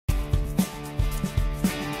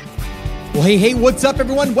Well, hey, what's up,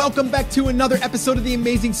 everyone? Welcome back to another episode of the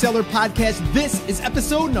Amazing Seller Podcast. This is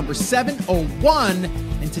episode number 701.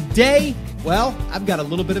 And today, well, I've got a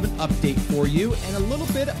little bit of an update for you and a little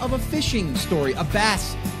bit of a fishing story, a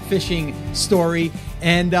bass fishing story.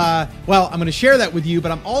 And, I'm going to share that with you,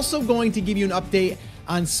 but I'm also going to give you an update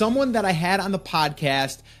on someone that I had on the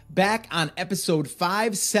podcast back on episode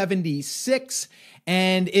 576.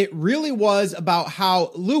 And it really was about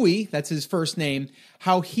how Louis, that's his first name,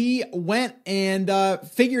 how he went and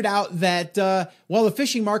figured out that, the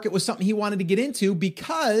fishing market was something he wanted to get into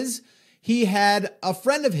because he had a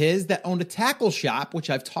friend of his that owned a tackle shop,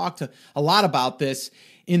 which I've talked a lot about this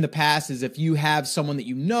in the past, is if you have someone that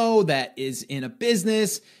you know that is in a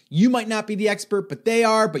business, you might not be the expert, but they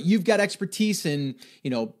are, but you've got expertise in,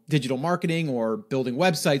 digital marketing or building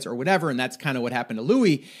websites or whatever. And that's kind of what happened to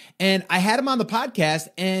Louis. And I had him on the podcast.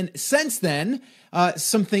 And since then,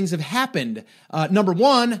 some things have happened. Number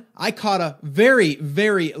one, I caught a very,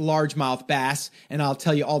 very largemouth bass, and I'll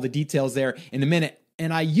tell you all the details there in a minute.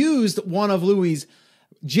 And I used one of Louis's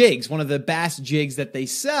jigs, one of the bass jigs that they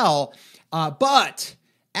sell, but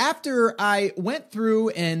after I went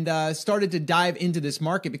through and started to dive into this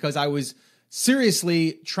market because I was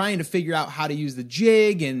seriously trying to figure out how to use the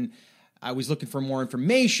jig and I was looking for more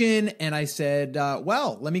information, and I said,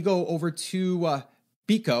 let me go over to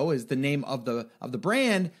Bico is the name of the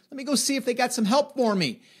brand. Let me go see if they got some help for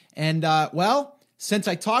me. And since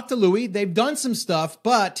I talked to Louis, they've done some stuff,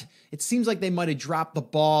 but it seems like they might have dropped the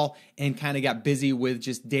ball and kind of got busy with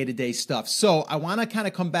just day-to-day stuff. So I want to kind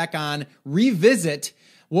of come back on, revisit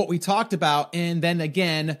what we talked about, and then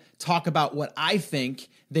again, talk about what I think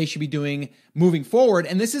they should be doing moving forward.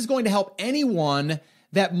 And this is going to help anyone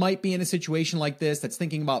that might be in a situation like this, that's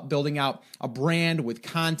thinking about building out a brand with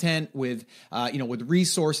content, with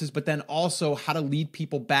resources, but then also how to lead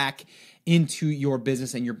people back into your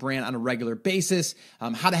business and your brand on a regular basis,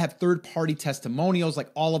 how to have third-party testimonials, like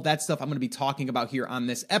all of that stuff I'm going to be talking about here on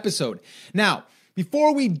this episode. Now,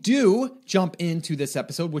 before we do jump into this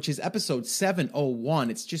episode, which is episode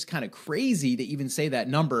 701, it's just kind of crazy to even say that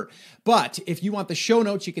number. But if you want the show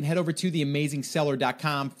notes, you can head over to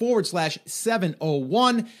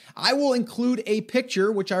theamazingseller.com/701. I will include a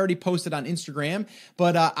picture, which I already posted on Instagram,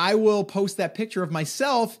 but I will post that picture of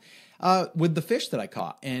myself with the fish that I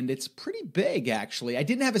caught. And it's pretty big, actually. I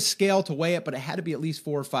didn't have a scale to weigh it, but it had to be at least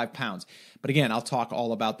 4 or 5 pounds. But again, I'll talk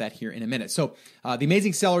all about that here in a minute. So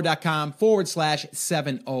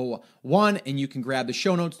theamazingseller.com/701, and you can grab the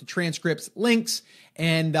show notes, the transcripts, links,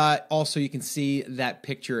 and also you can see that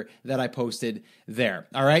picture that I posted there.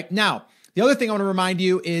 All right. Now, the other thing I want to remind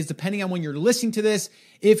you is, depending on when you're listening to this,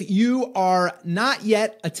 if you are not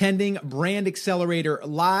yet attending Brand Accelerator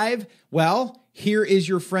Live, here is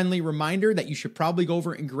your friendly reminder that you should probably go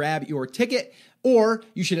over and grab your ticket, or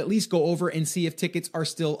you should at least go over and see if tickets are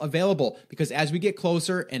still available. Because as we get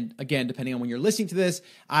closer, and again, depending on when you're listening to this,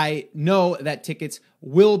 I know that tickets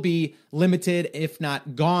will be limited, if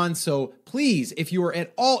not gone. So please, if you are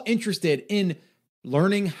at all interested in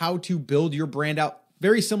learning how to build your brand out,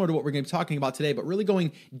 very similar to what we're going to be talking about today, but really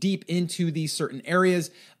going deep into these certain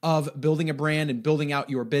areas of building a brand and building out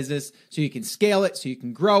your business so you can scale it, so you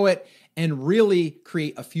can grow it, and really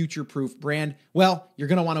create a future-proof brand, you're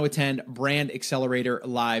going to want to attend Brand Accelerator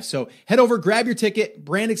Live. So head over, grab your ticket,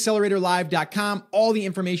 brandacceleratorlive.com. All the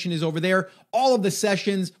information is over there. All of the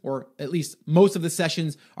sessions, or at least most of the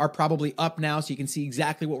sessions, are probably up now, so you can see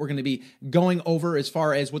exactly what we're going to be going over as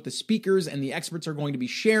far as what the speakers and the experts are going to be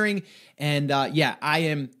sharing. And I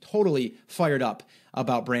am totally fired up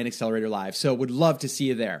about Brand Accelerator Live, so would love to see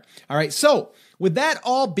you there. All right, so with that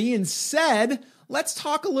all being said, let's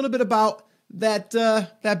talk a little bit about that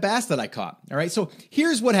bass that I caught. All right, so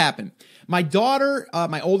here's what happened. My daughter,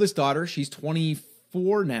 my oldest daughter, she's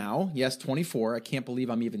 24 now. Yes, 24. I can't believe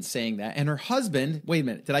I'm even saying that. And her husband, wait a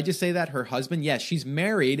minute, did I just say that? Her husband? Yes, she's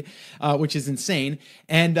married, which is insane.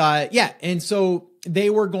 And and so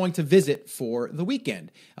they were going to visit for the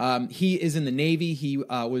weekend. He is in the Navy. He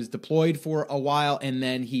was deployed for a while, and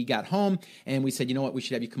then he got home, and we said, you know what, we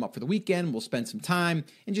should have you come up for the weekend. We'll spend some time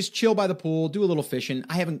and just chill by the pool, do a little fishing.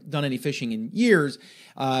 I haven't done any fishing in years.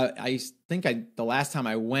 I think the last time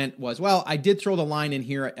I went was, I did throw the line in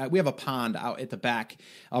here. We have a pond out at the back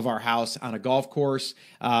of our house on a golf course.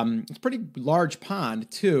 It's a pretty large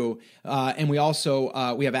pond, too. And we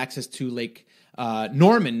also, we have access to Lake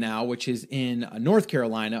Norman now, which is in North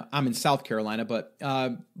Carolina. I'm in South Carolina, but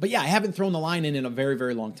yeah, I haven't thrown the line in a very,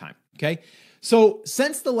 very long time. Okay. So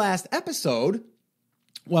since the last episode,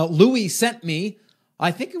 Louis sent me,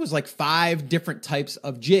 I think it was like 5 different types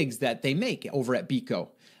of jigs that they make over at Bico.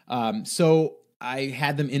 So I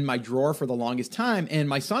had them in my drawer for the longest time, and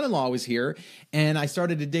my son-in-law was here, and I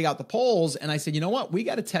started to dig out the poles, and I said, you know what? We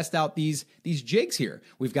got to test out these jigs here.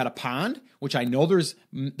 We've got a pond, which I know there's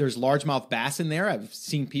largemouth bass in there. I've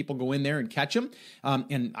seen people go in there and catch them,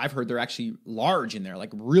 and I've heard they're actually large in there, like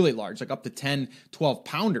really large, like up to 10, 12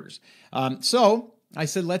 pounders. So I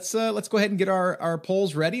said, let's go ahead and get our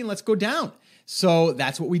poles ready, and let's go down. So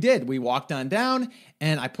that's what we did. We walked on down,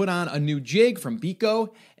 and I put on a new jig from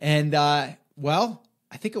Bico, and well,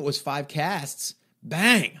 I think it was 5 casts.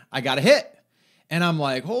 Bang! I got a hit. And I'm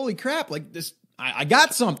like, holy crap, like this, I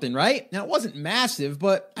got something, right? Now, it wasn't massive,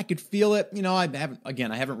 but I could feel it. You know, I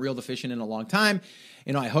haven't reeled a fish in a long time.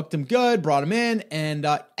 You know, I hooked him good, brought him in, and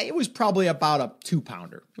it was probably about a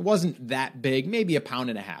 2-pounder. It wasn't that big, maybe 1.5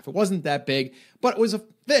 pounds. It wasn't that big, but it was a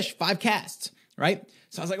fish, 5 casts, right?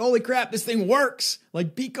 So I was like, holy crap, this thing works.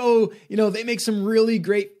 Like Bico, you know, they make some really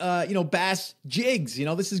great, bass jigs. You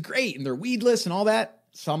know, this is great. And they're weedless and all that.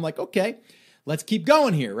 So I'm like, okay, let's keep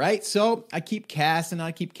going here, right? So I keep casting.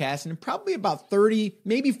 And probably about 30,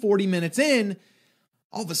 maybe 40 minutes in,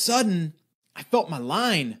 all of a sudden, I felt my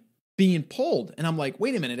line being pulled. And I'm like,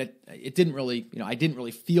 wait a minute. It didn't really, I didn't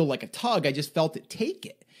really feel like a tug. I just felt it take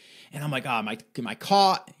it. And I'm like, am I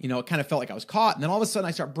caught? You know, it kind of felt like I was caught. And then all of a sudden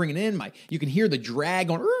I start bringing in you can hear the drag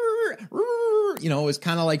going, it was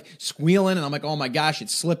kind of like squealing. And I'm like, oh my gosh,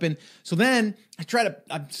 it's slipping. So then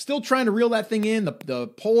I'm still trying to reel that thing in. The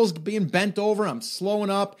pole's being bent over. I'm slowing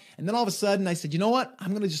up. And then all of a sudden I said, you know what?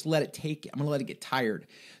 I'm going to just let it take it. I'm going to let it get tired.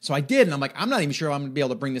 So I did. And I'm like, I'm not even sure I'm going to be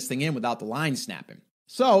able to bring this thing in without the line snapping.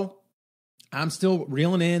 So I'm still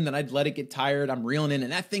reeling in. Then I'd let it get tired. I'm reeling in.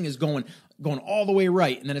 And that thing is going all the way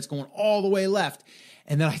right, and then it's going all the way left.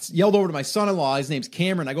 And then I yelled over to my son-in-law, his name's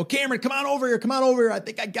Cameron. I go, Cameron, come on over here. I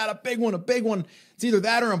think I got a big one. It's either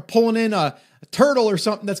that or I'm pulling in a turtle or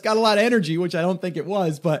something that's got a lot of energy, which I don't think it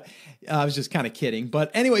was, but I was just kind of kidding. But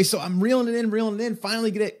anyway, so I'm reeling it in, finally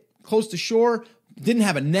get it close to shore. Didn't even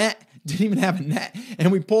have a net.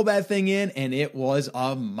 And we pulled that thing in, and it was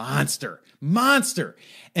a monster.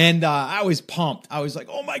 And I was pumped. I was like,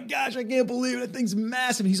 oh my gosh, I can't believe it. That thing's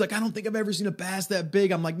massive. And he's like, I don't think I've ever seen a bass that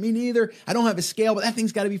big. I'm like, me neither. I don't have a scale, but that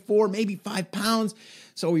thing's got to be 4, maybe 5 pounds.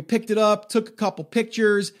 So we picked it up, took a couple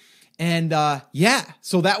pictures, and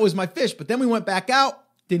so that was my fish. But then we went back out,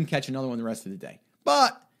 didn't catch another one the rest of the day,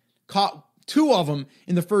 but caught 2 of them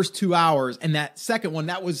in the first 2 hours. And that second one,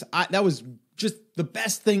 that was just the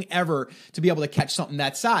best thing ever to be able to catch something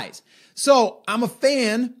that size. So I'm a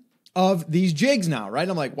fan of these jigs now, right?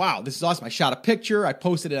 I'm like, wow, this is awesome. I shot a picture. I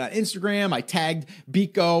posted it on Instagram. I tagged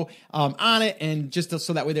Bico on it, and just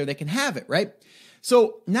so that way they can have it, right?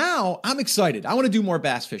 So now I'm excited. I want to do more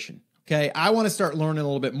bass fishing, okay? I want to start learning a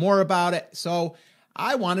little bit more about it. So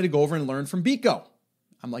I wanted to go over and learn from Bico.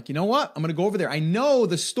 I'm like, you know what? I'm going to go over there. I know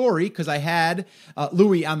the story because I had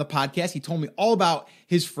Louis on the podcast. He told me all about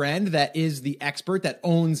his friend that is the expert that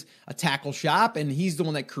owns a tackle shop, and he's the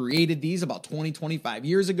one that created these about 20, 25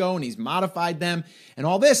 years ago, and he's modified them and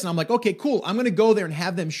all this. And I'm like, okay, cool. I'm going to go there and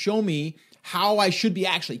have them show me how I should be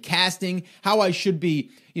actually casting, how I should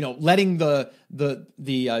be, letting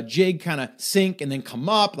the jig kind of sink and then come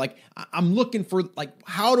up. Like, I'm looking for, like,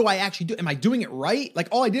 how do I actually do it? Am I doing it right? Like,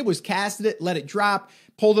 all I did was casted it, let it drop,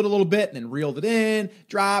 pulled it a little bit, and then reeled it in,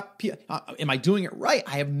 drop. Am I doing it right?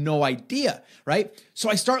 I have no idea, right? So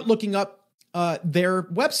I start looking up their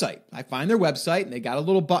website. I find their website, and they got a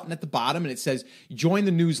little button at the bottom, and it says, join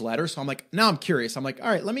the newsletter. So I'm like, now I'm curious. I'm like, all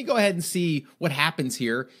right, let me go ahead and see what happens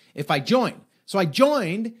here if I join. So I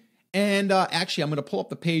joined, and actually, I'm going to pull up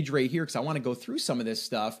the page right here because I want to go through some of this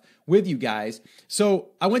stuff with you guys.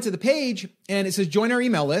 So I went to the page, and it says, join our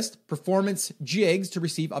email list, Performance Jigs, to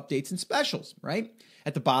receive updates and specials, right?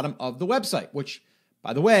 At the bottom of the website, which,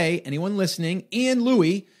 by the way, anyone listening, and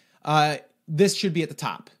Louis, this should be at the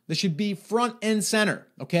top. This should be front and center,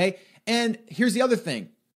 okay? And here's the other thing.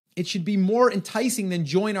 It should be more enticing than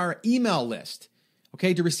join our email list,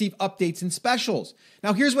 okay, to receive updates and specials.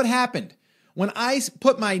 Now, here's what happened. When I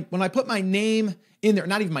put my name in there,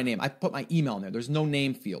 not even my name, I put my email in there. There's no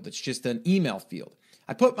name field. It's just an email field.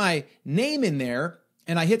 I put my name in there,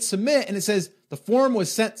 and I hit submit, and it says the form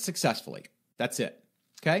was sent successfully. That's it.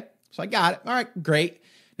 Okay, so I got it. All right, great.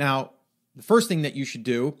 Now, the first thing that you should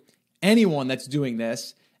do, anyone that's doing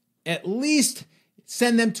this, at least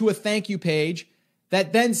send them to a thank you page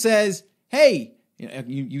that then says, hey,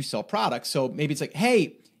 you sell products, so maybe it's like,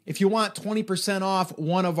 hey, if you want 20% off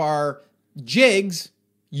one of our jigs,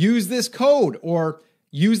 use this code or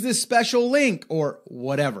use this special link or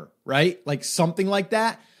whatever, right? Like something like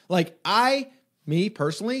that. Like me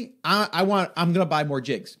personally, I'm going to buy more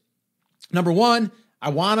jigs. Number one, I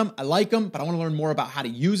want them, I like them, but I want to learn more about how to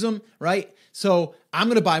use them, right? So I'm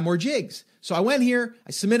going to buy more jigs. So I went here,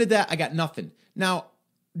 I submitted that, I got nothing. Now,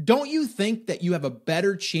 don't you think that you have a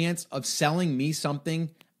better chance of selling me something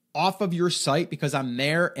off of your site because I'm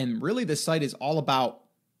there, and really the site is all about,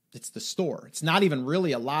 it's the store. It's not even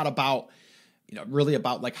really a lot about, really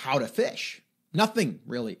about like how to fish. Nothing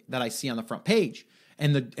really that I see on the front page.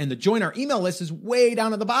 And the join our email list is way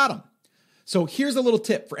down at the bottom. So here's a little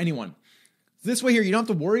tip for anyone. This way here, you don't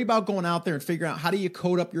have to worry about going out there and figuring out how do you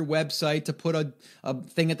code up your website to put a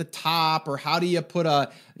thing at the top, or how do you put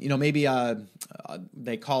maybe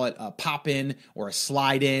they call it a pop in or a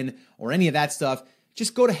slide in or any of that stuff.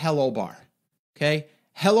 Just go to Hello Bar, okay?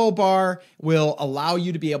 Hello Bar will allow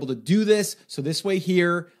you to be able to do this. So this way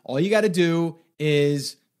here, all you got to do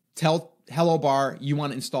is tell Hello Bar you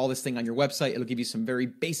want to install this thing on your website. It'll give you some very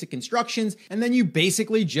basic instructions, and then you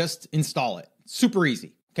basically just install it. Super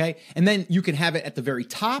easy. Okay. And then you can have it at the very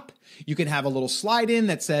top. You can have a little slide in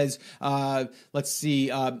that says,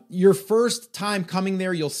 your first time coming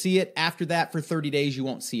there, you'll see it. After that, for 30 days, you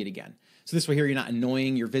won't see it again. So this way here, you're not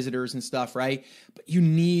annoying your visitors and stuff, right? But you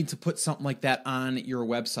need to put something like that on your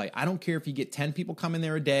website. I don't care if you get 10 people coming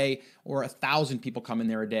there a day or 1,000 people coming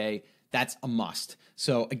there a day. That's a must.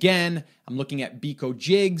 So again, I'm looking at Bico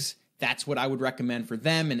Jigs. That's what I would recommend for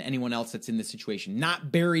them and anyone else that's in this situation.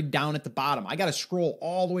 Not buried down at the bottom. I got to scroll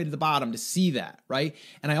all the way to the bottom to see that, right?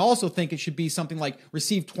 And I also think it should be something like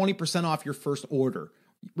receive 20% off your first order.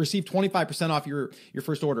 Receive 25% off your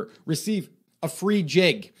first order. Receive a free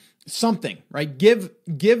jig. Something, right? Give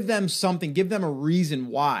them something. Give them a reason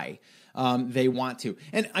why they want to.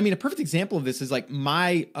 And I mean, a perfect example of this is like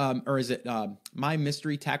my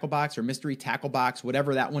mystery tackle box or mystery tackle box,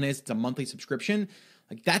 whatever that one is. It's a monthly subscription.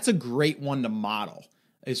 Like that's a great one to model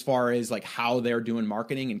as far as like how they're doing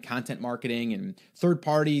marketing and content marketing and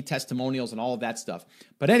third-party testimonials and all of that stuff.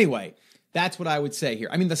 But anyway, that's what I would say here.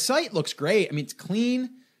 I mean, the site looks great. I mean, it's clean,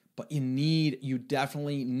 but you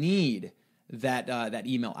definitely need that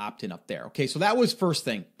email opt-in up there. Okay, so that was first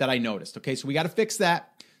thing that I noticed. Okay, so we got to fix that.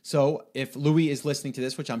 So if Louis is listening to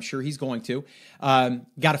this, which I'm sure he's going to,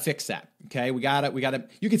 got to fix that. Okay, we got to.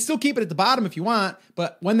 You can still keep it at the bottom if you want,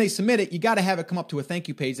 but when they submit it, you got to have it come up to a thank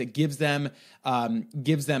you page that gives them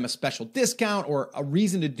a special discount or a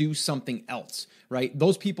reason to do something else. Right?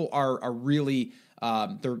 Those people are really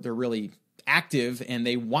they're really active and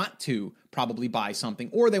they want to probably buy something,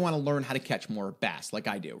 or they want to learn how to catch more bass like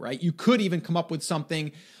I do, right? You could even come up with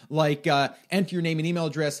something like enter your name and email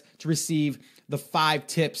address to receive the 5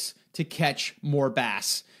 tips to catch more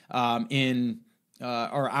bass or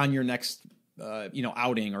on your next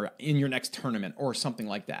outing or in your next tournament or something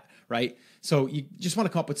like that, right? So you just want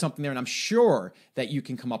to come up with something there, and I'm sure that you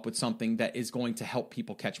can come up with something that is going to help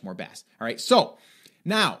people catch more bass. All right, so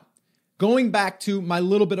now going back to my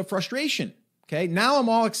little bit of frustration. Okay, now I'm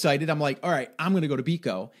all excited. I'm like, all right, I'm going to go to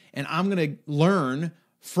Bico and I'm going to learn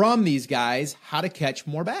from these guys how to catch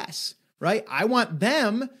more bass, right? I want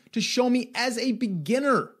them to show me as a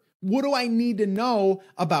beginner, what do I need to know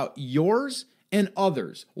about yours and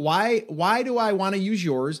others? Why do I want to use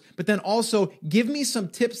yours? But then also give me some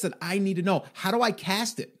tips that I need to know. How do I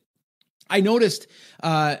cast it? I noticed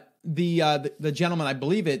the gentleman, I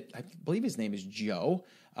believe his name is Joe.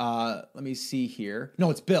 Let me see here. No,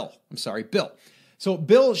 it's Bill. I'm sorry, Bill. So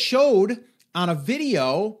Bill showed on a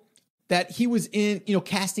video that he was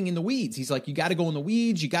casting in the weeds. He's like, you got to go in the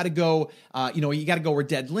weeds. You got to go, you got to go where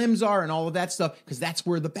dead limbs are and all of that stuff, because that's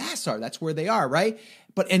where the bass are. That's where they are, right?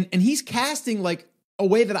 But and he's casting like a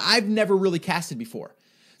way that I've never really casted before.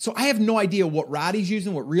 So I have no idea what rod he's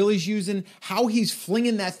using, what reel he's using, how he's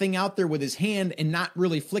flinging that thing out there with his hand and not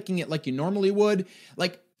really flicking it like you normally would.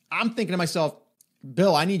 Like, I'm thinking to myself,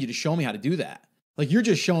 Bill, I need you to show me how to do that. Like, you're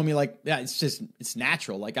just showing me like, yeah, it's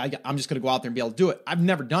natural. Like I'm just going to go out there and be able to do it. I've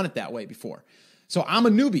never done it that way before. So I'm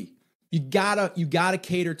a newbie. You gotta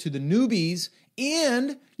cater to the newbies,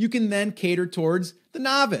 and you can then cater towards the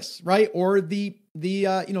novice, right? Or the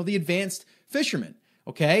advanced fisherman.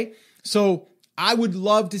 Okay. So I would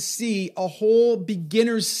love to see a whole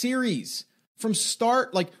beginner's series from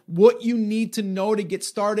start, like what you need to know to get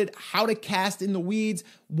started, how to cast in the weeds,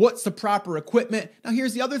 what's the proper equipment. Now,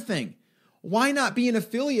 here's the other thing. Why not be an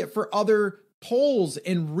affiliate for other poles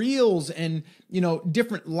and reels and,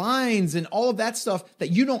 different lines and all of that stuff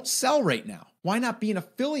that you don't sell right now? Why not be an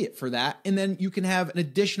affiliate for that? And then you can have an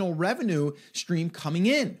additional revenue stream coming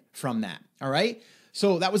in from that. All right.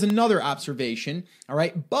 So that was another observation. All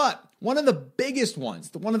right. But one of the biggest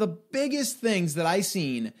things that I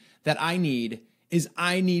seen that I need is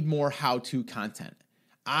I need more how-to content.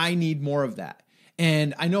 I need more of that.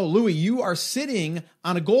 And I know, Louis, you are sitting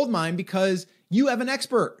on a gold mine because You have an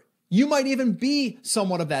expert. You might even be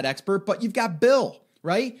somewhat of that expert, but you've got Bill,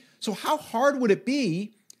 right? So how hard would it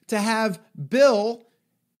be to have Bill,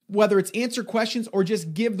 whether it's answer questions or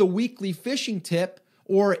just give the weekly fishing tip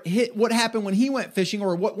or hit what happened when he went fishing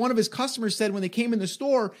or what one of his customers said when they came in the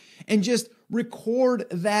store, and just record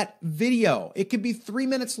that video? It could be 3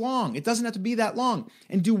 minutes long. It doesn't have to be that long,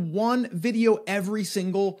 and do one video every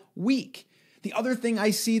single week. The other thing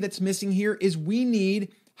I see that's missing here is we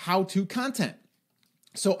need how-to content.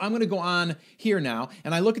 So I'm going to go on here now,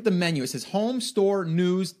 and I look at the menu. It says home, store,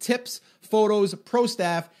 news, tips, photos, pro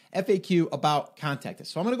staff, FAQ, about, contact us.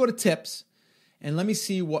 So I'm going to go to tips, and let me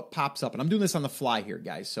see what pops up. And I'm doing this on the fly here,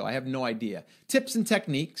 guys, so I have no idea. Tips and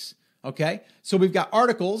techniques, okay? So we've got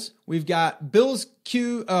articles. We've got Bill's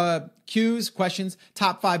cues, questions,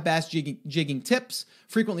 top 5 bass jigging tips,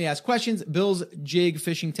 frequently asked questions, Bill's jig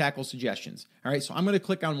fishing tackle suggestions. All right, so I'm going to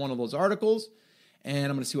click on one of those articles, and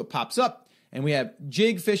I'm going to see what pops up. And we have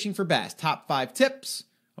jig fishing for bass, top 5 tips,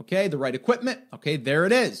 okay, the right equipment, okay, there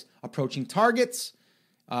it is. Approaching targets,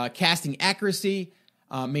 casting accuracy,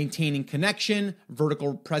 maintaining connection,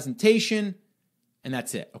 vertical presentation, and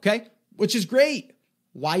that's it, okay? Which is great.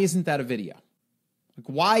 Why isn't that a video? Like,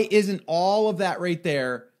 why isn't all of that right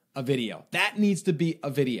there a video? That needs to be a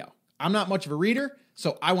video. I'm not much of a reader,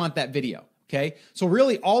 so I want that video, okay? So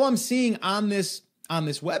really all I'm seeing on this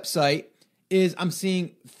website is I'm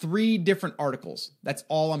seeing 3 different articles. That's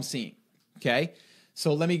all I'm seeing, okay?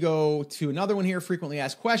 So let me go to another one here, frequently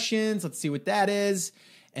asked questions. Let's see what that is.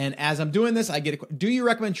 And as I'm doing this, I get do you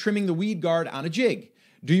recommend trimming the weed guard on a jig?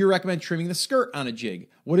 Do you recommend trimming the skirt on a jig?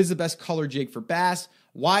 What is the best color jig for bass?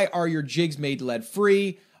 Why are your jigs made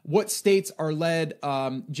lead-free? What states are lead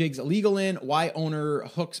jigs illegal in? Why owner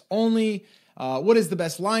hooks only? What is the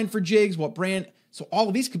best line for jigs? What brand? So all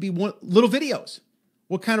of these could be little videos.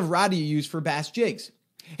 What kind of rod do you use for bass jigs?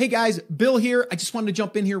 Hey guys, Bill here. I just wanted to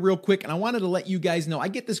jump in here real quick, and I wanted to let you guys know, I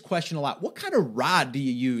get this question a lot. What kind of rod do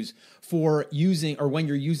you use for using or when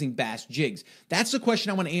you're using bass jigs? That's the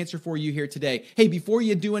question I want to answer for you here today. Hey, before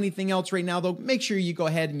you do anything else right now though, make sure you go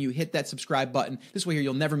ahead and you hit that subscribe button. This way here,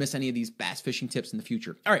 you'll never miss any of these bass fishing tips in the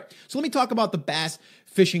future. All right, so let me talk about the bass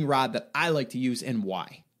fishing rod that I like to use and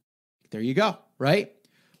why. There you go, right?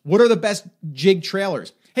 What are the best jig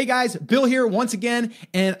trailers? Hey guys, Bill here once again,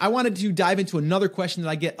 and I wanted to dive into another question that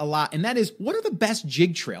I get a lot, and that is, what are the best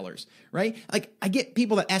jig trailers, right? Like, I get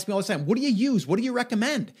people that ask me all the time, what do you use? What do you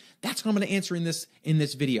recommend? That's what I'm going to answer in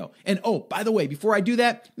this video. And oh, by the way, before I do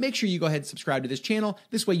that, make sure you go ahead and subscribe to this channel.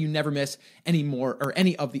 This way you never miss any more or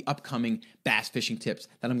any of the upcoming bass fishing tips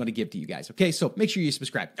that I'm going to give to you guys. Okay, so make sure you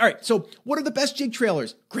subscribe. All right, so what are the best jig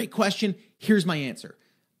trailers? Great question. Here's my answer.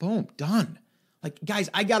 Boom, done. Like, guys,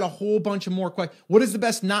 I got a whole bunch of more questions. What is the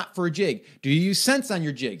best knot for a jig? Do you use scents on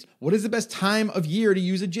your jigs? What is the best time of year to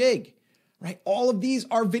use a jig? Right? All of these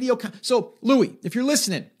are video. So, Louie, if you're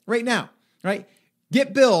listening right now, right,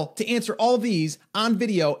 get Bill to answer all of these on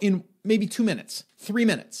video in maybe 2 minutes, 3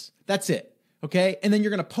 minutes. That's it. Okay? And then you're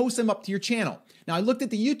going to post them up to your channel. Now, I looked at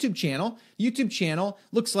the YouTube channel. YouTube channel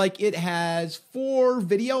looks like it has 4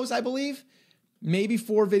 videos, I believe. Maybe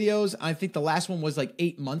 4 videos. I think the last one was like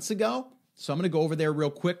 8 months ago. So I'm going to go over there real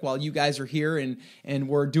quick while you guys are here and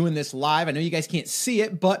we're doing this live. I know you guys can't see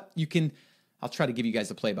it, but you can. I'll try to give you guys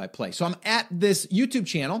the play-by-play. So I'm at this YouTube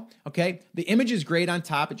channel. Okay, the image is great on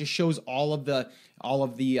top. It just shows all of the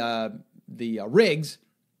rigs,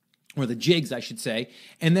 or the jigs, I should say.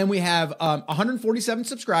 And then we have 147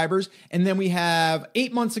 subscribers. And then we have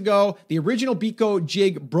 8 months ago, the original Beco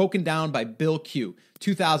jig broken down by Bill Q,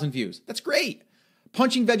 2,000 views. That's great.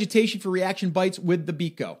 Punching vegetation for reaction bites with the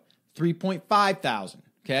Beco. 3.5 thousand,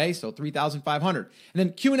 okay, so 3,500. And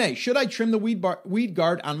then Q&A, should I trim the weed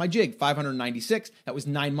guard on my jig? 596, that was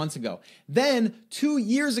 9 months ago. Then 2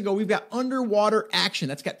 years ago, we've got underwater action.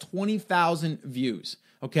 That's got 20,000 views,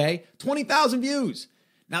 okay? 20,000 views.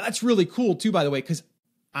 Now, that's really cool too, by the way, because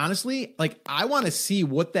honestly, like, I want to see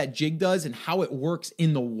what that jig does and how it works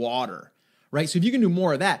in the water, right? So if you can do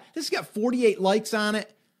more of that, this has got 48 likes on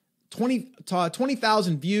it,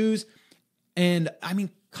 20,000 views, and I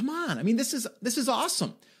mean, come on. I mean, this is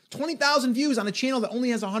awesome. 20,000 views on a channel that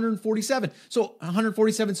only has 147. So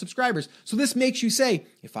 147 subscribers. So this makes you say,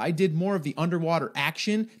 if I did more of the underwater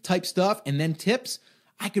action type stuff and then tips,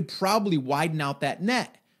 I could probably widen out that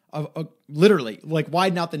net. Literally, like,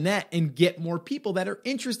 widen out the net and get more people that are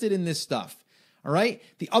interested in this stuff. All right.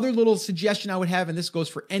 The other little suggestion I would have, and this goes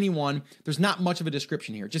for anyone, there's not much of a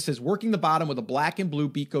description here. It just says working the bottom with a black and blue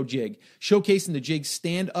Beco jig, showcasing the jig's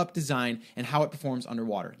stand-up design and how it performs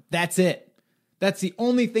underwater. That's it. That's the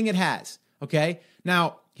only thing it has. Okay.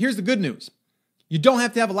 Now, here's the good news. You don't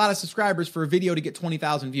have to have a lot of subscribers for a video to get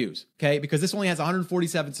 20,000 views, okay? Because this only has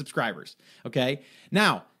 147 subscribers, okay?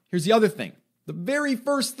 Now, here's the other thing. The very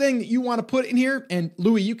first thing that you want to put in here, and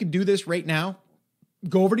Louis, you can do this right now.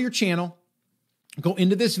 Go over to your channel, go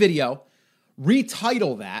into this video,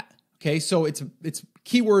 retitle that, okay? So it's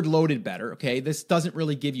keyword loaded better, okay? This doesn't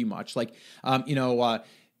really give you much. Like,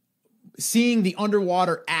 seeing the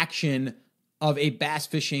underwater action of a bass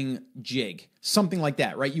fishing jig, something like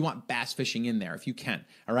that, right? You want bass fishing in there if you can,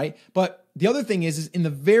 all right? But the other thing is in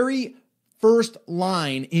the very first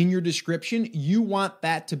line in your description, you want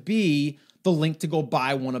that to be the link to go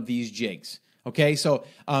buy one of these jigs, okay? So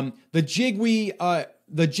the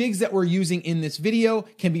jigs that we're using in this video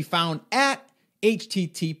can be found at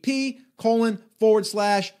http://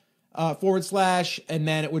 and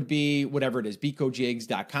then it would be whatever it is,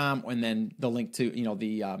 becojigs.com, and then the link to,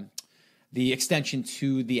 the extension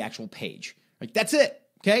to the actual page. Like, that's it,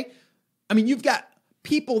 okay? I mean, you've got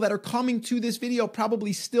people that are coming to this video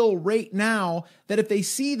probably still right now that if they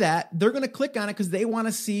see that, they're going to click on it because they want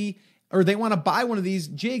to see or they want to buy one of these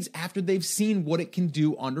jigs after they've seen what it can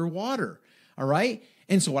do underwater, all right?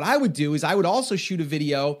 And so what I would do is I would also shoot a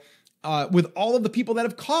video with all of the people that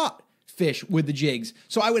have caught fish with the jigs.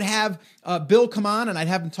 So I would have Bill come on and I'd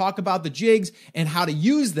have him talk about the jigs and how to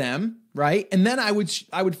use them, right? And then I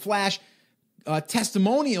would flash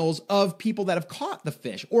testimonials of people that have caught the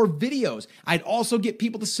fish or videos. I'd also get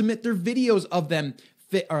people to submit their videos of them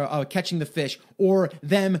catching the fish or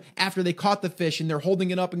them after they caught the fish and they're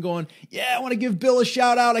holding it up and going, yeah, I want to give Bill a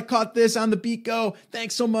shout out. I caught this on the Beco.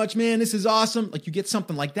 Thanks so much, man. This is awesome. Like, you get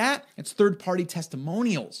something like that. It's third-party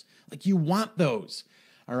testimonials. Like, you want those.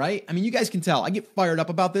 All right. I mean, you guys can tell I get fired up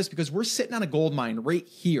about this because we're sitting on a gold mine right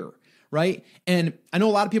here. Right? And I know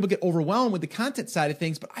a lot of people get overwhelmed with the content side of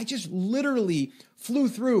things, but I just literally flew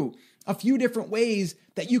through a few different ways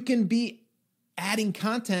that you can be adding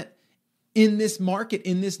content in this market,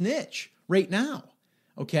 in this niche right now.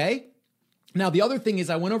 Okay? Now, the other thing is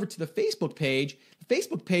I went over to the Facebook page. The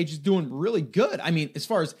Facebook page is doing really good. I mean, as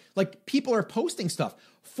far as like people are posting stuff.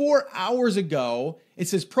 4 hours ago, it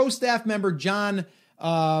says pro staff member John,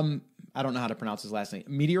 I don't know how to pronounce his last name,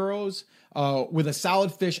 Meteoros, with a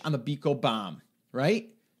solid fish on the Beco bomb, right?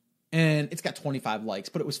 And it's got 25 likes,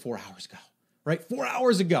 but it was 4 hours ago, right? 4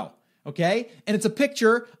 hours ago, okay? And it's a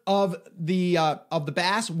picture of the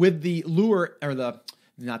bass with the lure, or the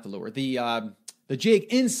jig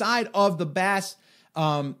inside of the bass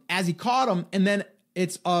as he caught him, and then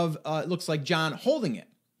it's of, it looks like John holding it,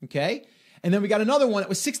 okay? And then we got another one. It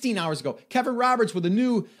was 16 hours ago. Kevin Roberts with a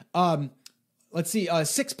new,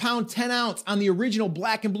 6 pound, 10 ounce on the original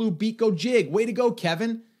black and blue Beco jig. Way to go,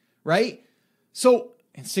 Kevin, right? So,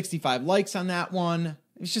 and 65 likes on that one.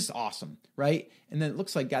 It's just awesome, right? And then it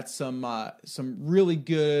looks like got some really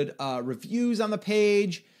good reviews on the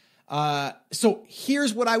page. So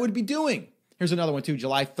here's what I would be doing. Here's another one too,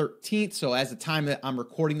 July 13th. So as the time that I'm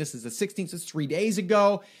recording this is the 16th, so it's 3 days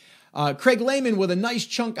ago. Craig Lehman with a nice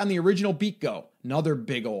chunk on the original Beco. Another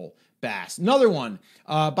big old bass. Another one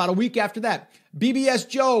about a week after that. BBS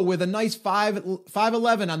Joe with a nice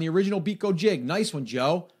 511 on the original Beco jig. Nice one,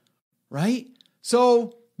 Joe. Right?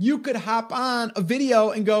 So you could hop on a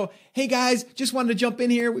video and go, hey guys, just wanted to jump in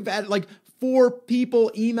here. We've had like 4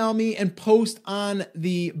 people email me and post on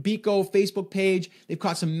the Beco Facebook page. They've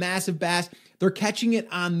caught some massive bass. They're catching it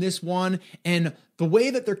on this one. And the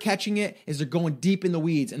way that they're catching it is they're going deep in the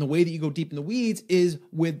weeds. And the way that you go deep in the weeds is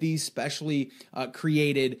with these specially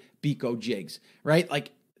created Beco jigs, right?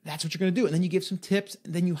 Like, that's what you're going to do. And then you give some tips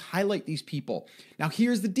and then you highlight these people. Now,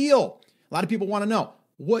 here's the deal. A lot of people want to know,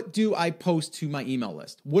 what do I post to my email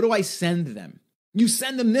list? What do I send them? You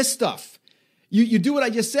send them this stuff. You do what I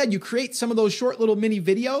just said. You create some of those short little mini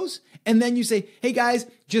videos, and then you say, hey guys,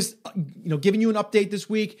 just giving you an update this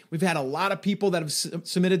week. We've had a lot of people that have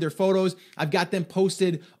submitted their photos. I've got them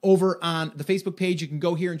posted over on the Facebook page. You can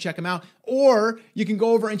go here and check them out, or you can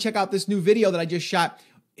go over and check out this new video that I just shot.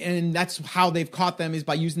 And that's how they've caught them, is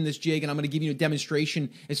by using this jig. And I'm going to give you a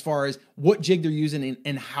demonstration as far as what jig they're using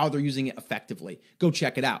and how they're using it effectively. Go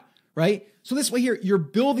check it out, right? So this way here, you're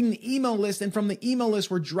building the email list. And from the email list,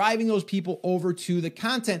 we're driving those people over to the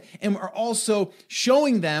content. And we're also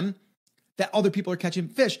showing them that other people are catching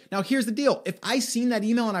fish. Now, here's the deal. If I seen that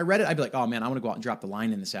email and I read it, I'd be like, oh man, I want to go out and drop the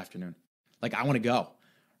line in this afternoon. Like, I want to go,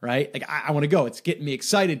 right? Like, I want to go. It's getting me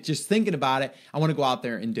excited just thinking about it. I want to go out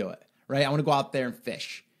there and do it, right? I want to go out there and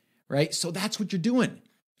fish. Right? So that's what you're doing,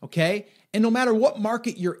 okay? And no matter what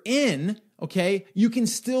market you're in, okay, you can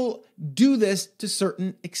still do this to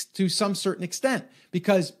some certain extent,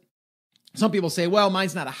 because some people say, well,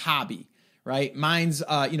 mine's not a hobby, right? Mine's,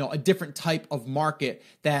 a different type of market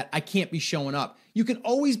that I can't be showing up. You can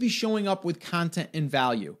always be showing up with content and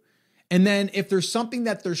value. And then if there's something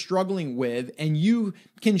that they're struggling with and you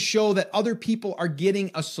can show that other people are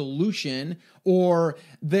getting a solution, or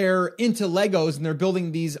they're into Legos and they're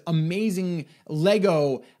building these amazing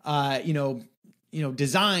Lego,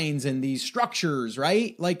 designs and these structures,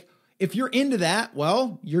 right? Like if you're into that,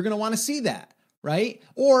 well, you're going to want to see that, right?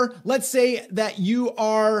 Or let's say that you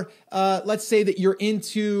are, you're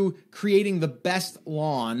into creating the best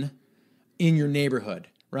lawn in your neighborhood,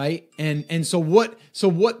 right? And so what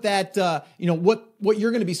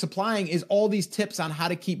you're going to be supplying is all these tips on how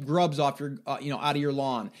to keep grubs off your, out of your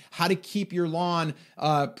lawn, how to keep your lawn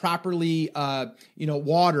properly,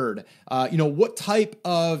 watered, what type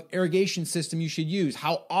of irrigation system you should use,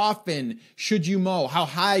 how often should you mow, how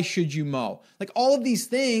high should you mow, like all of these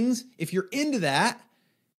things. If you're into that,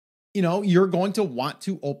 you're going to want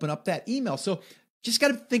to open up that email. So just got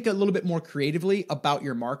to think a little bit more creatively about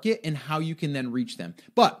your market and how you can then reach them.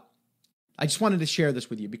 But I just wanted to share this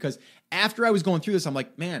with you because after I was going through this, I'm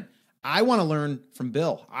like, man, I want to learn from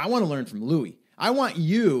Bill. I want to learn from Louie. I want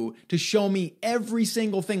you to show me every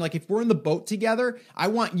single thing. Like if we're in the boat together, I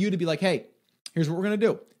want you to be like, hey, here's what we're going to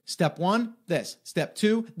do. Step 1, this. Step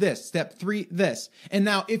 2, this. Step 3, this. And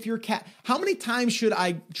now if you're how many times should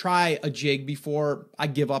I try a jig before I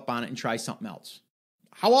give up on it and try something else?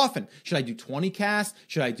 How often? Should I do 20 casts?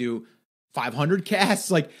 Should I do 500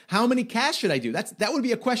 casts? Like how many casts should I do? That would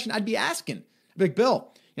be a question I'd be asking. I'd be like,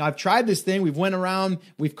 Bill, I've tried this thing. We've went around,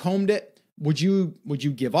 we've combed it. Would you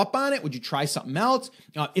give up on it? Would you try something else?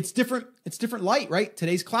 It's different light, right?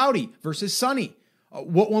 Today's cloudy versus sunny.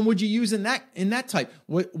 What one would you use in that type?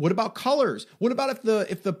 What about colors? What about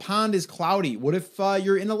if the pond is cloudy? What if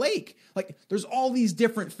you're in a lake? Like there's all these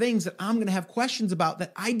different things that I'm going to have questions about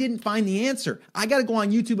that I didn't find the answer. I got to go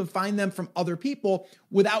on YouTube and find them from other people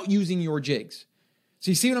without using your jigs.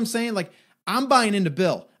 So you see what I'm saying? Like I'm buying into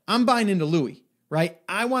Bill. I'm buying into Louie, right?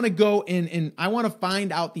 I want to go and I want to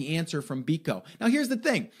find out the answer from Bico. Now here's the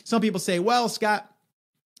thing. Some people say, well, Scott,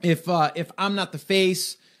 if I'm not the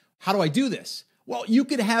face, how do I do this? Well, you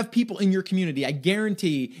could have people in your community. I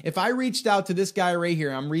guarantee if I reached out to this guy right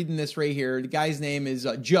here, I'm reading this right here. The guy's name is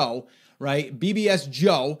Joe, right? BBS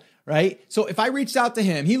Joe, right? So if I reached out to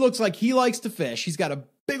him, he looks like he likes to fish. He's got a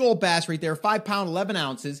big old bass right there, 5 pound, 11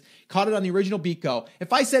 ounces, caught it on the original Bico.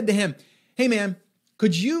 If I said to him, hey man,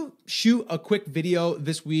 could you shoot a quick video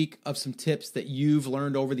this week of some tips that you've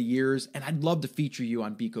learned over the years? And I'd love to feature you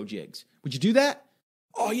on Bico jigs. Would you do that?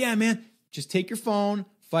 Oh yeah, man. Just take your phone,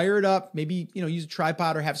 fire it up, maybe, use a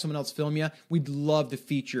tripod or have someone else film you. We'd love to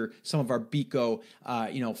feature some of our Bico,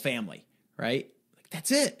 family, right? Like,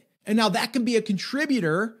 that's it. And now that can be a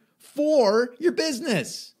contributor for your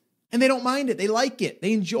business. And they don't mind it. They like it.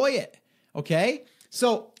 They enjoy it. Okay?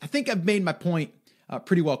 So I think I've made my point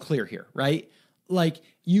pretty well clear here, right? Like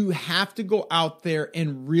you have to go out there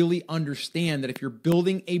and really understand that if you're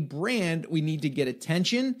building a brand, we need to get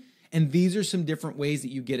attention. And these are some different ways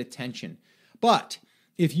that you get attention. But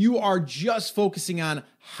if you are just focusing on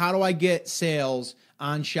how do I get sales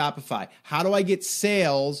on Shopify? How do I get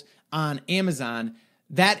sales on Amazon?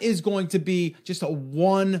 That is going to be just a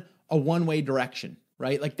one-way direction,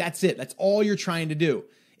 right? Like that's it. That's all you're trying to do.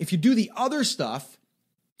 If you do the other stuff,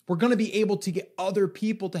 we're going to be able to get other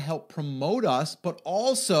people to help promote us, but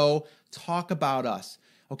also talk about us.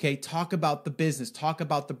 Okay, talk about the business, talk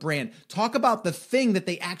about the brand, talk about the thing that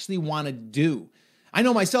they actually want to do. I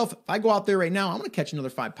know myself, if I go out there right now, I'm going to catch another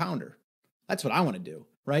 5 pounder. That's what I want to do,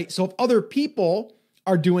 right? So if other people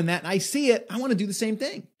are doing that and I see it, I want to do the same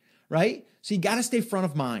thing, right? So you got to stay front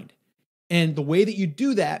of mind. And the way that you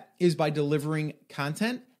do that is by delivering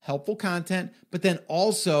content, helpful content, but then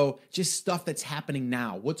also just stuff that's happening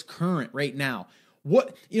now, what's current right now.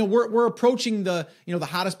 What, we're approaching the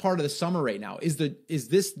hottest part of the summer right now. Is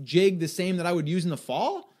this jig the same that I would use in the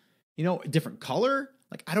fall? A different color?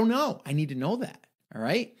 Like, I don't know. I need to know that. All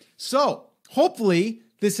right. So hopefully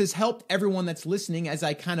this has helped everyone that's listening as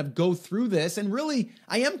I kind of go through this. And really,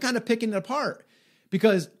 I am kind of picking it apart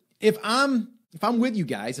because if I'm with you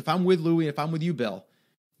guys, if I'm with Louie, if I'm with you, Bill,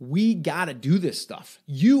 we got to do this stuff.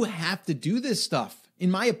 You have to do this stuff, in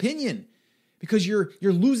my opinion, because you're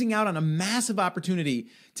losing out on a massive opportunity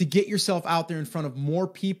to get yourself out there in front of more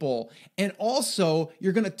people. And also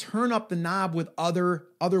you're going to turn up the knob with other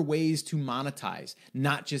ways to monetize,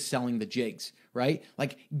 not just selling the jigs, right?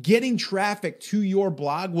 Like getting traffic to your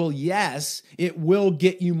blog. Well, yes, it will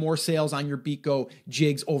get you more sales on your Bico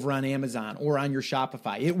jigs over on Amazon or on your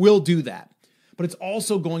Shopify. It will do that. But it's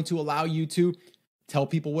also going to allow you to tell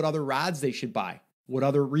people what other rods they should buy, what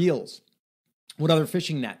other reels, what other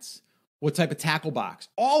fishing nets, what type of tackle box,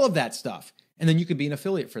 all of that stuff. And then you could be an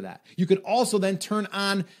affiliate for that. You could also then turn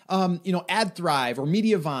on, AdThrive or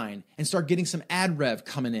Mediavine and start getting some ad rev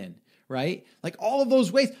coming in, right? Like all of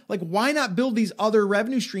those ways. Like why not build these other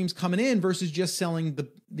revenue streams coming in versus just selling the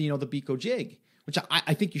Bico jig, which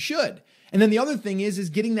I think you should. And then the other thing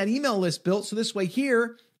is getting that email list built. So this way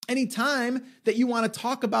here, anytime that you want to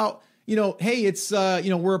talk about, hey, it's,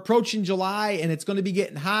 we're approaching July and it's going to be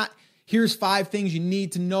getting hot. Here's 5 things you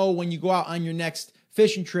need to know when you go out on your next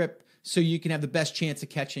fishing trip so you can have the best chance of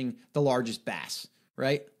catching the largest bass,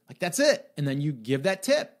 right? Like that's it. And then you give that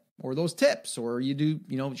tip or those tips, or you do,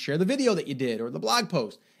 share the video that you did or the blog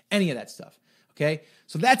post, any of that stuff. Okay.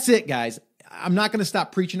 So that's it, guys. I'm not going to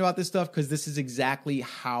stop preaching about this stuff because this is exactly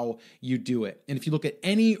how you do it. And if you look at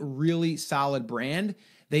any really solid brand,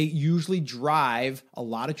 they usually drive a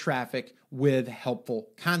lot of traffic with helpful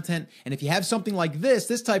content. And if you have something like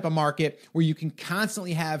this type of market where you can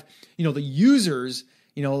constantly have, the users,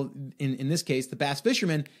 in this case, the bass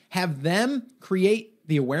fishermen, have them create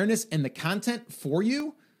the awareness and the content for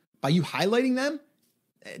you by you highlighting them,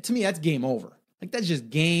 to me, that's game over. Like that's just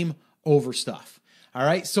game over stuff. All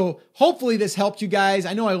right. So hopefully this helped you guys.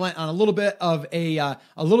 I know I went on a little bit of a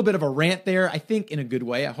rant there. I think in a good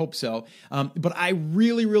way. I hope so. But I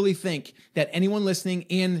really, really think that anyone listening,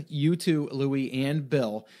 and you too, Louie and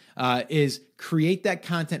Bill, is create that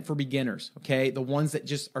content for beginners. Okay. The ones that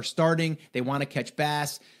just are starting, they want to catch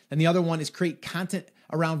bass. And the other one is create content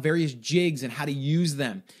around various jigs and how to use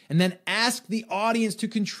them. And then ask the audience to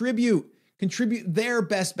contribute their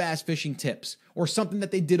best bass fishing tips or something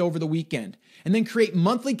that they did over the weekend, and then create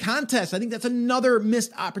monthly contests. I think that's another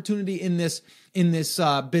missed opportunity in this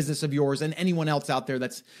business of yours, and anyone else out there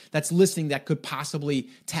that's listening that could possibly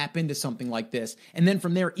tap into something like this. And then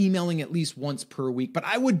from there, emailing at least once per week. But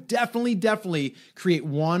I would definitely create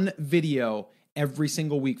one video every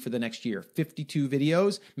single week for the next year, 52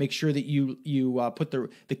 videos. Make sure that you put the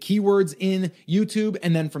keywords in YouTube.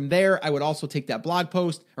 And then from there, I would also take that blog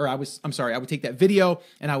post, I would take that video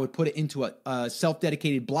and I would put it into a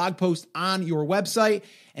self-dedicated blog post on your website.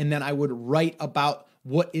 And then I would write about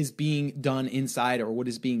what is being done inside or what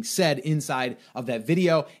is being said inside of that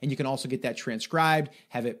video. And you can also get that transcribed,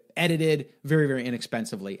 have it edited very, very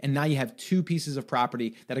inexpensively. And now you have 2 pieces of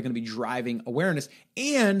property that are going to be driving awareness.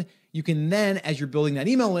 And you can then, as you're building that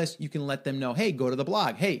email list, you can let them know, hey, go to the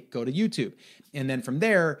blog. Hey, go to YouTube. And then from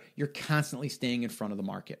there, you're constantly staying in front of the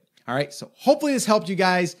market. All right. So hopefully this helped you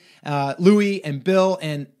guys, Louie and Bill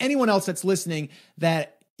and anyone else that's listening,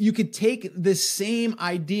 that you could take this same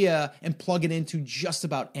idea and plug it into just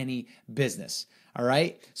about any business. All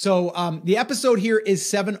right. So the episode here is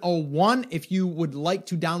 701. If you would like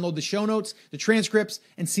to download the show notes, the transcripts,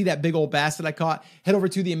 and see that big old bass that I caught, head over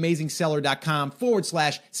to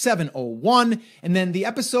theamazingseller.com/701. And then the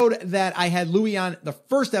episode that I had Louie on, the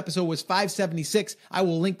first episode was 576. I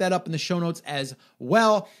will link that up in the show notes as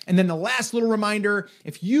well. And then the last little reminder,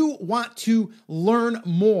 if you want to learn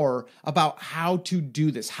more about how to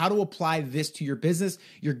do this, how to apply this to your business,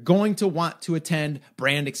 you're going to want to attend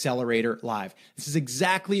Brand Accelerator Live. This is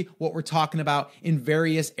exactly what we're talking about in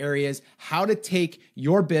various areas, how to take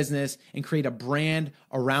your business and create a brand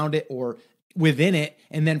around it or within it.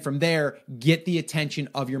 And then from there, get the attention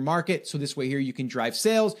of your market. So this way here, you can drive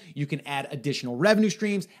sales, you can add additional revenue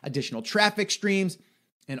streams, additional traffic streams,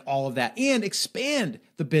 and all of that, and expand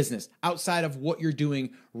the business outside of what you're doing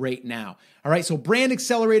right now. All right. So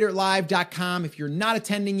brandacceleratorlive.com. If you're not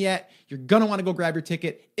attending yet, you're going to want to go grab your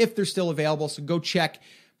ticket if they're still available. So go check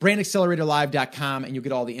brandacceleratorlive.com and you'll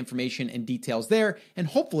get all the information and details there. And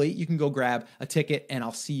hopefully you can go grab a ticket, and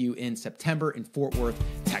I'll see you in September in Fort Worth,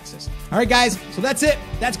 Texas. All right, guys. So that's it.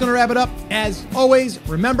 That's going to wrap it up. As always,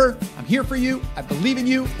 remember, I'm here for you. I believe in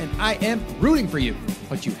you, and I am rooting for you.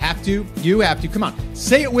 But you have to. Come on.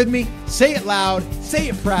 Say it with me. Say it loud. Say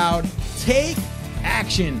it proud. Take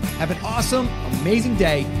action. Have an awesome, amazing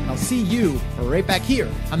day. And I'll see you right back here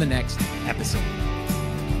on the next episode.